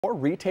More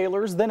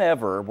retailers than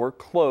ever were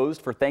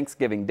closed for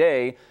Thanksgiving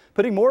Day,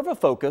 putting more of a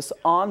focus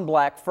on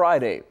Black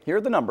Friday. Here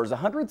are the numbers.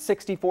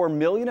 164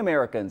 million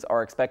Americans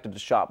are expected to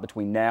shop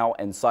between now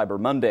and Cyber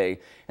Monday,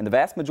 and the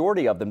vast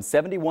majority of them,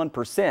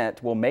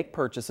 71%, will make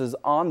purchases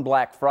on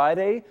Black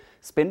Friday,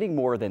 spending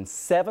more than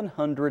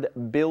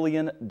 $700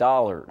 billion.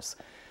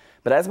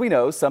 But as we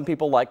know, some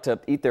people like to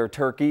eat their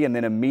turkey and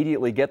then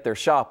immediately get their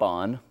shop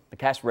on. The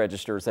cash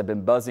registers have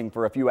been buzzing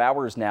for a few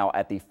hours now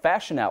at the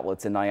fashion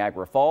outlets in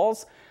Niagara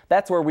Falls.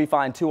 That's where we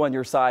find Two on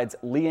Your Side's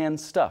Leanne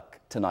Stuck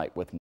tonight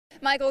with me.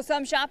 Michael,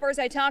 some shoppers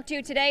I talked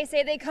to today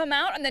say they come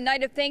out on the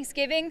night of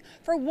Thanksgiving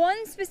for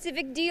one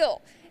specific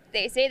deal.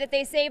 They say that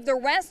they save the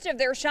rest of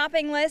their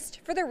shopping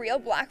list for the real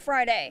Black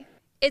Friday.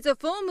 It's a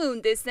full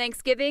moon this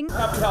Thanksgiving.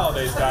 Happy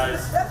holidays,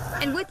 guys.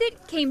 And with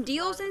it came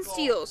deals and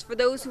steals for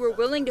those who were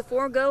willing to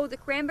forego the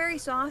cranberry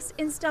sauce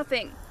and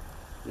stuffing.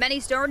 Many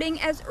starting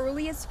as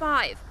early as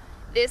 5.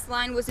 This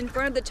line was in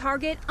front of the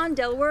Target on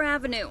Delaware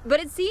Avenue, but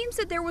it seems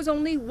that there was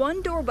only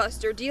one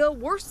doorbuster deal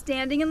worth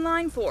standing in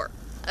line for,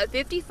 a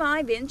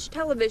 55-inch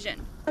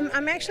television.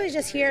 I'm actually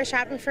just here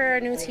shopping for a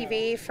new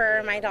TV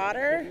for my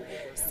daughter,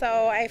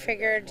 so I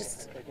figured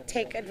just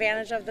take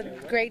advantage of the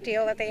great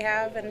deal that they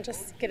have and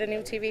just get a new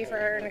TV for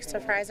her and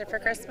surprise her for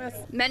Christmas.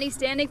 Many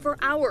standing for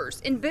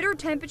hours in bitter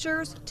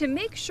temperatures to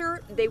make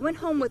sure they went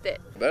home with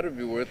it. Better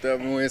be worth it. I've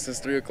been waiting since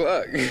 3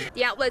 o'clock.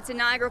 The outlets in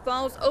Niagara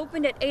Falls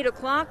opened at 8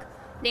 o'clock.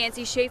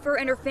 Nancy Schaefer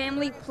and her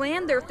family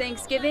planned their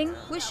Thanksgiving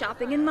with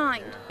shopping in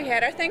mind. We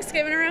had our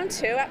Thanksgiving around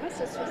 2 at my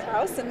sister's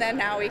house, and then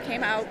now we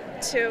came out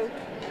to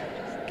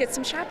get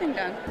some shopping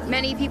done.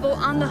 Many people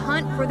on the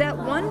hunt for that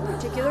one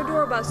particular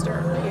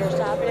doorbuster. You're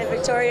shopping at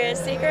Victoria's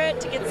Secret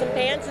to get some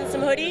pants and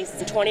some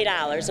hoodies.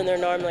 $20, and they're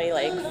normally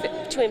like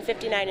between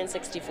 $59 and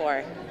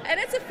 $64. And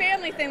it's a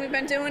family thing. We've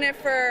been doing it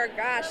for,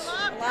 gosh,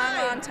 a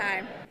long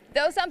time.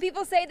 Though some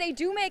people say they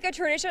do make a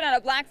tradition out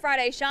of Black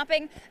Friday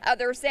shopping,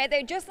 others say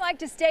they just like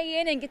to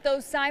stay in and get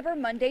those Cyber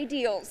Monday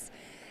deals.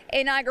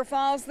 In Niagara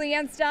Falls,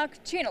 Leanne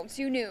Stuck, Channel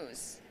 2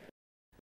 News.